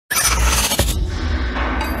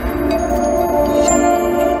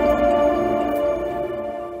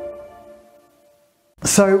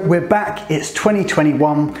So we're back, it's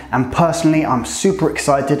 2021, and personally I'm super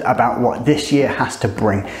excited about what this year has to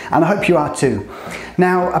bring, and I hope you are too.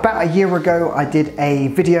 Now, about a year ago I did a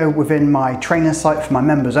video within my training site for my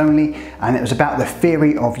members only, and it was about the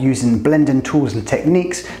theory of using blending tools and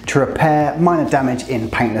techniques to repair minor damage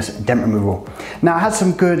in paintless dent removal. Now, I had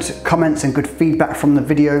some good comments and good feedback from the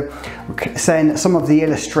video saying that some of the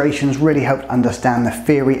illustrations really helped understand the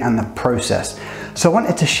theory and the process. So I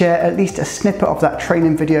wanted to share at least a snippet of that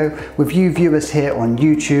training video with you viewers here on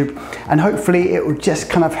YouTube, and hopefully it will just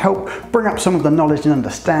kind of help bring up some of the knowledge and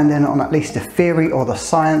understanding on at least the theory or the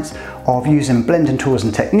science of using blending tools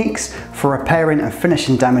and techniques for repairing and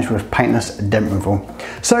finishing damage with paintless dent removal.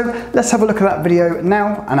 So let's have a look at that video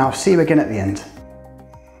now, and I'll see you again at the end.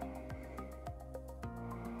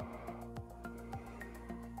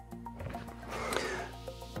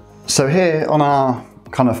 So here on our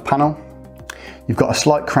kind of panel, you've got a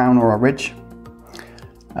slight crown or a ridge,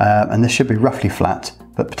 and this should be roughly flat,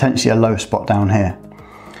 but potentially a low spot down here.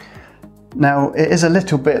 Now, it is a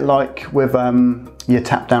little bit like with your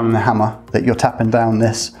tap down on the hammer, that you're tapping down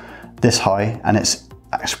this high and it's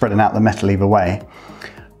spreading out the metal either way.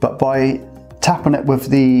 But by tapping it with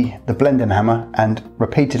the blending hammer and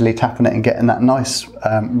repeatedly tapping it and getting that nice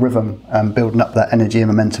rhythm, building up that energy and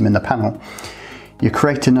momentum in the panel, you're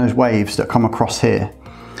creating those waves that come across here.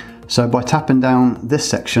 So by tapping down this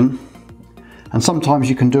section, and sometimes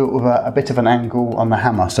you can do it with a bit of an angle on the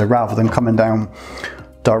hammer, so rather than coming down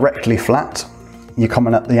directly flat, you're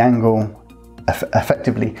coming at the angle,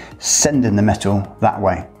 effectively sending the metal that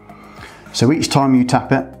way. So each time you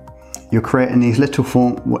tap it, you're creating these little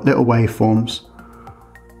waveforms,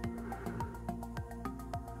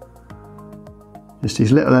 just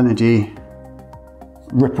these little energy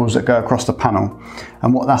ripples that go across the panel.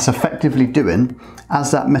 And what that's effectively doing,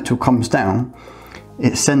 as that metal comes down,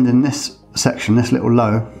 it's sending this section, this little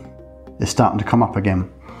low, is starting to come up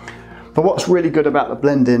again. But what's really good about the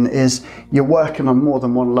blending is you're working on more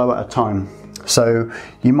than one low at a time. So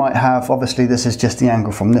you might have, obviously this is just the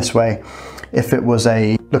angle from this way, if it was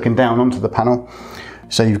looking down onto the panel,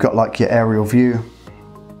 so you've got like your aerial view,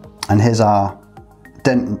 and here's our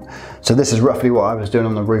dent. So this is roughly what I was doing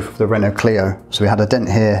on the roof of the Renault Clio. So we had a dent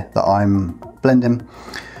here that I'm blending,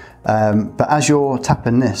 but as you're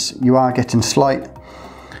tapping this, you are getting slight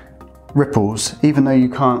ripples, even though you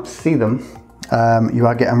can't see them. You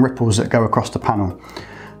are getting ripples that go across the panel.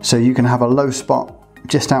 So you can have a low spot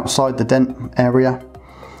just outside the dent area,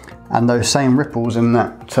 and those same ripples in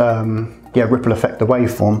that ripple effect, the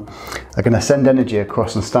waveform, are going to send energy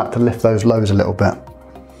across and start to lift those lows a little bit.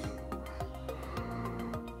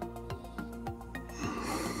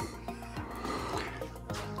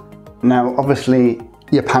 Now, obviously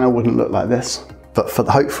your panel wouldn't look like this, but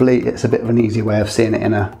hopefully it's a bit of an easy way of seeing it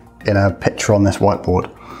in a picture on this whiteboard.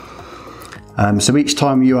 So each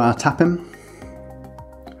time you are tapping,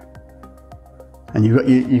 and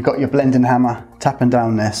you've got your blending hammer tapping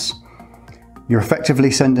down this, you're effectively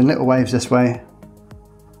sending little waves this way,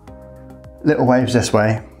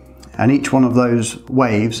 and each one of those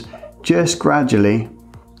waves just gradually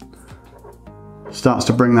starts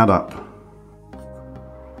to bring that up.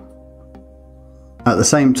 At the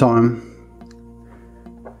same time,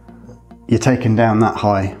 you're taking down that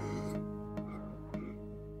high.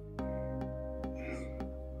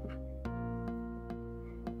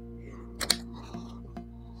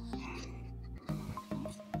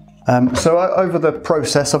 So over the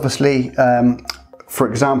process, obviously, for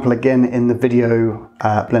example, again in the video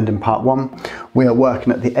blending part 1, we are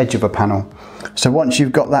working at the edge of a panel. So once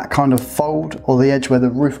you've got that kind of fold, or the edge where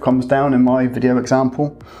the roof comes down in my video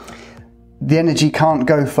example, the energy can't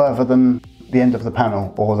go further than the end of the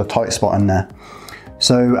panel or the tight spot in there.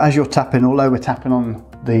 So as you're tapping, although we're tapping on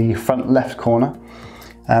the front left corner,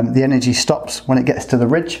 the energy stops when it gets to the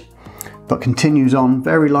ridge, but continues on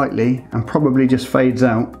very lightly and probably just fades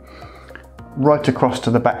out right across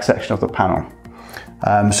to the back section of the panel.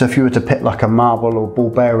 So if you were to pit like a marble or ball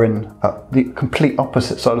bearing at the complete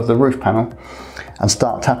opposite side of the roof panel and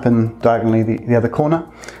start tapping diagonally the other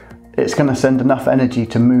corner, it's going to send enough energy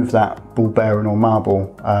to move that ball bearing or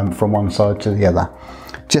marble from one side to the other,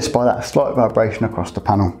 just by that slight vibration across the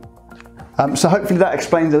panel. So hopefully that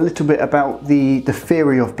explains a little bit about the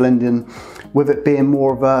theory of blending, with it being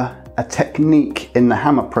more of a technique in the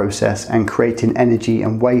hammer process and creating energy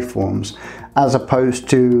and waveforms, as opposed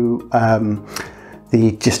to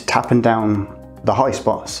the just tapping down the high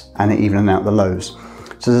spots and evening out the lows.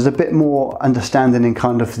 So there's a bit more understanding in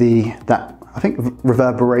kind of that I think,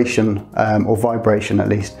 reverberation or vibration at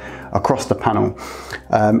least across the panel,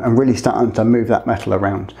 and really starting to move that metal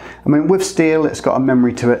around. I mean, with steel, it's got a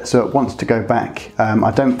memory to it, so it wants to go back.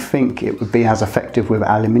 I don't think it would be as effective with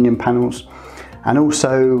aluminium panels, and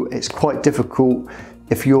also it's quite difficult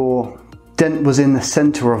if your dent was in the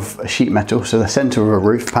center of a sheet metal, so the center of a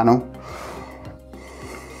roof panel.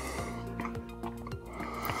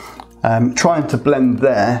 Trying to blend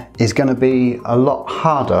there is going to be a lot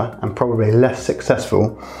harder and probably less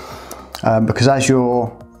successful, because as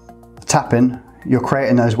you're tapping, you're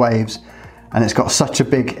creating those waves and it's got such a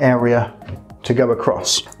big area to go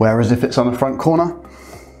across. Whereas if it's on the front corner,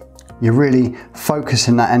 you're really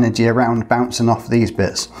focusing that energy around bouncing off these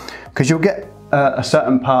bits, because you'll get a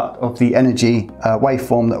certain part of the energy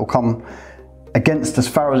waveform that will come against as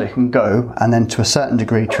far as it can go, and then to a certain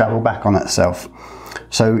degree travel back on itself.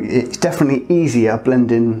 So it's definitely easier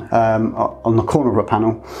blending on the corner of a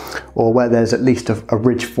panel, or where there's at least a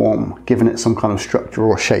ridge form, giving it some kind of structure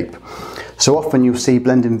or shape. So often you'll see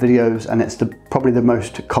blending videos, and it's probably the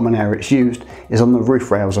most common area it's used is on the roof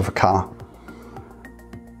rails of a car.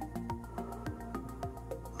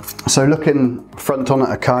 So looking front on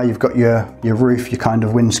at a car, you've got your roof, your kind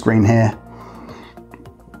of windscreen here,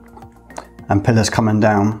 and pillars coming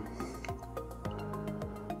down.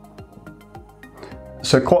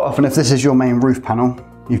 So quite often, if this is your main roof panel,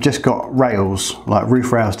 you've just got rails, like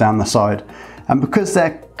roof rails down the side. And because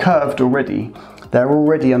they're curved already, they're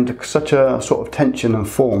already under such a sort of tension and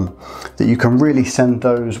form that you can really send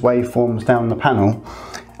those waveforms down the panel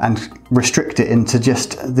and restrict it into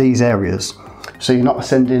just these areas. So you're not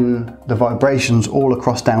sending the vibrations all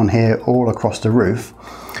across down here, all across the roof.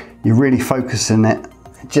 You're really focusing it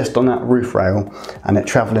just on that roof rail and it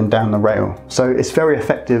traveling down the rail. So it's very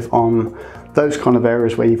effective on those kind of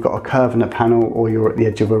areas where you've got a curve in a panel, or you're at the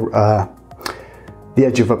edge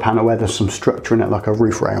of a panel where there's some structure in it, like a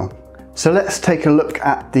roof rail. So let's take a look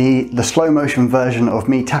at the slow motion version of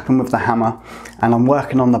me tapping with the hammer, and I'm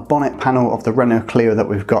working on the bonnet panel of the Renault Clio that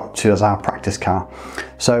we've got as our practice car.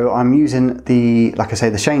 So I'm using like I say,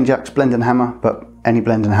 the Shane Jacks blending hammer, but any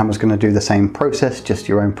blending hammer is going to do the same process, just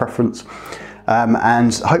your own preference.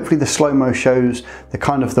 And hopefully the slow-mo shows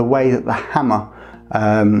the way that the hammer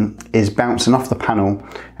is bouncing off the panel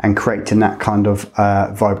and creating that kind of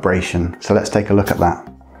vibration. So let's take a look at that.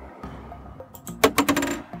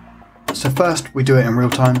 So first we do it in real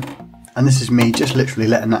time, and this is me just literally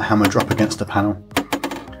letting that hammer drop against the panel.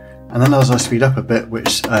 And then as I speed up a bit,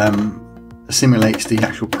 which simulates the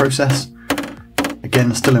actual process,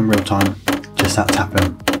 again still in real time, just that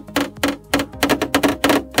tapping.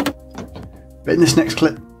 But in this next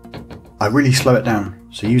clip, I really slow it down.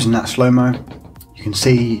 So using that slow-mo, you can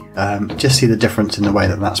see, just see the difference in the way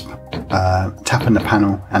that that's tapping the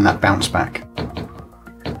panel and that bounce back.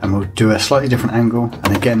 And we'll do a slightly different angle,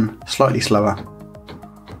 and again, slightly slower.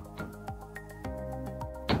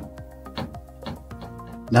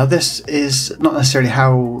 Now this is not necessarily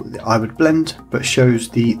how I would blend, but shows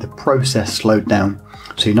the process slowed down.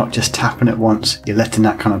 So you're not just tapping it once, you're letting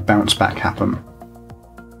that kind of bounce back happen.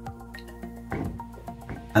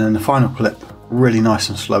 And then the final clip, really nice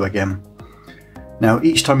and slow again. Now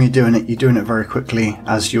each time you're doing it very quickly,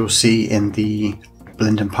 as you'll see in the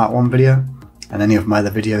Blending Part 1 video and any of my other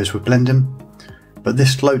videos with blending. But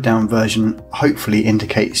this slowed down version hopefully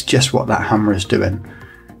indicates just what that hammer is doing,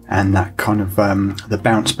 and that kind of the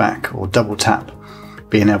bounce back or double tap,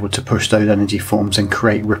 being able to push those energy forms and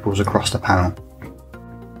create ripples across the panel.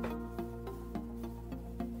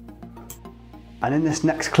 And in this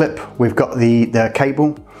next clip, we've got the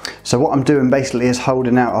cable. So what I'm doing basically is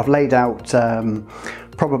holding out, I've laid out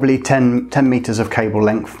probably 10 meters of cable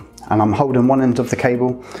length, and I'm holding one end of the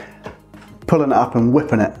cable, pulling it up and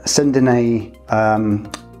whipping it, sending a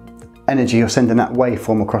energy or sending that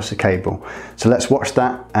waveform across the cable. So let's watch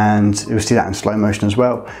that, and you'll see that in slow motion as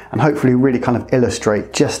well, and hopefully really kind of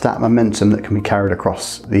illustrate just that momentum that can be carried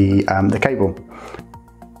across the cable.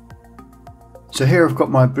 So here I've got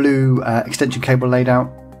my blue extension cable laid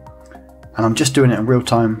out, and I'm just doing it in real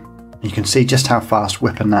time. You can see just how fast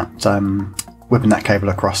whipping that cable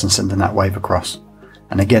across and sending that wave across,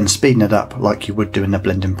 and again speeding it up like you would do in the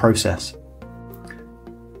blending process.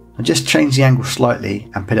 I just change the angle slightly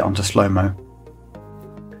and put it onto slow-mo,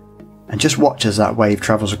 and just watch as that wave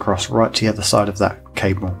travels across right to the other side of that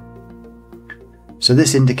cable. So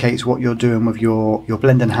this indicates what you're doing with your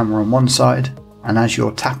blending hammer on one side, and as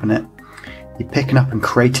you're tapping it, you're picking up and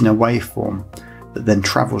creating a waveform that then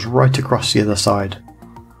travels right across the other side.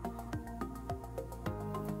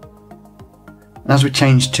 And as we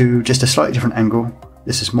change to just a slightly different angle,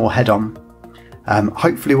 this is more head-on,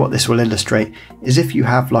 Hopefully what this will illustrate is if you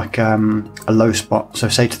have like a low spot, so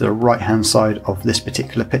say to the right hand side of this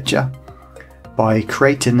particular picture, by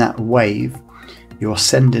creating that wave you're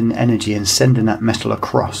sending energy and sending that metal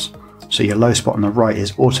across, so your low spot on the right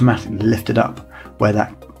is automatically lifted up where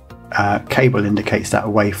that cable indicates that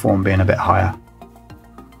waveform being a bit higher.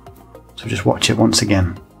 So just watch it once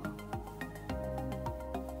again.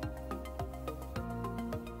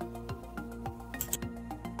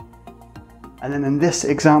 And then in this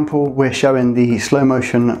example we're showing the slow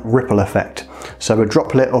motion ripple effect. So a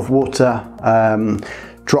droplet of water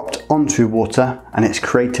dropped onto water and it's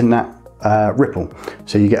creating that ripple.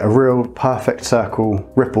 So you get a real perfect circle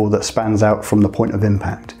ripple that spans out from the point of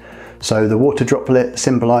impact. So the water droplet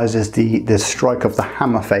symbolizes the strike of the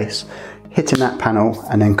hammer face hitting that panel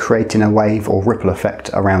and then creating a wave or ripple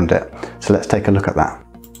effect around it. So let's take a look at that.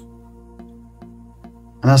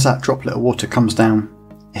 And as that droplet of water comes down,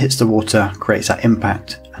 it hits the water, creates that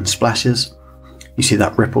impact and splashes, you see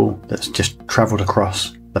that ripple that's just traveled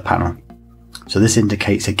across the panel. So this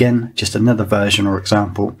indicates again just another version or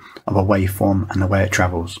example of a waveform and the way it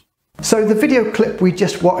travels. So the video clip we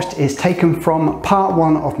just watched is taken from part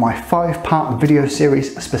 1 of my 5-part video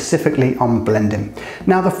series specifically on blending.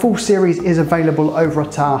 Now the full series is available over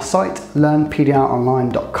at our site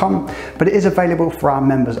learnpdronline.com, but it is available for our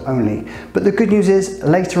members only. But the good news is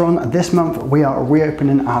later on this month we are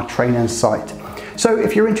reopening our training site. So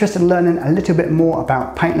if you're interested in learning a little bit more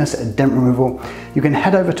about paintless dent removal, you can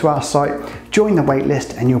head over to our site, join the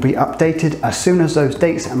waitlist, and you'll be updated as soon as those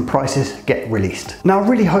dates and prices get released. Now I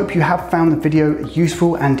really hope you have found the video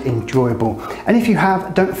useful and enjoyable. And if you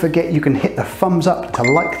have, don't forget you can hit the thumbs up to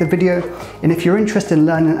like the video. And if you're interested in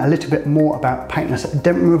learning a little bit more about paintless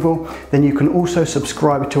dent removal, then you can also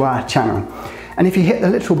subscribe to our channel. And if you hit the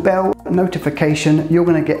little bell notification, you're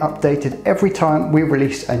going to get updated every time we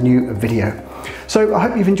release a new video. So I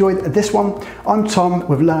hope you've enjoyed this one. I'm Tom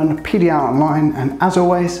with Learn PDR Online, and as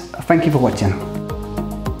always, thank you for watching.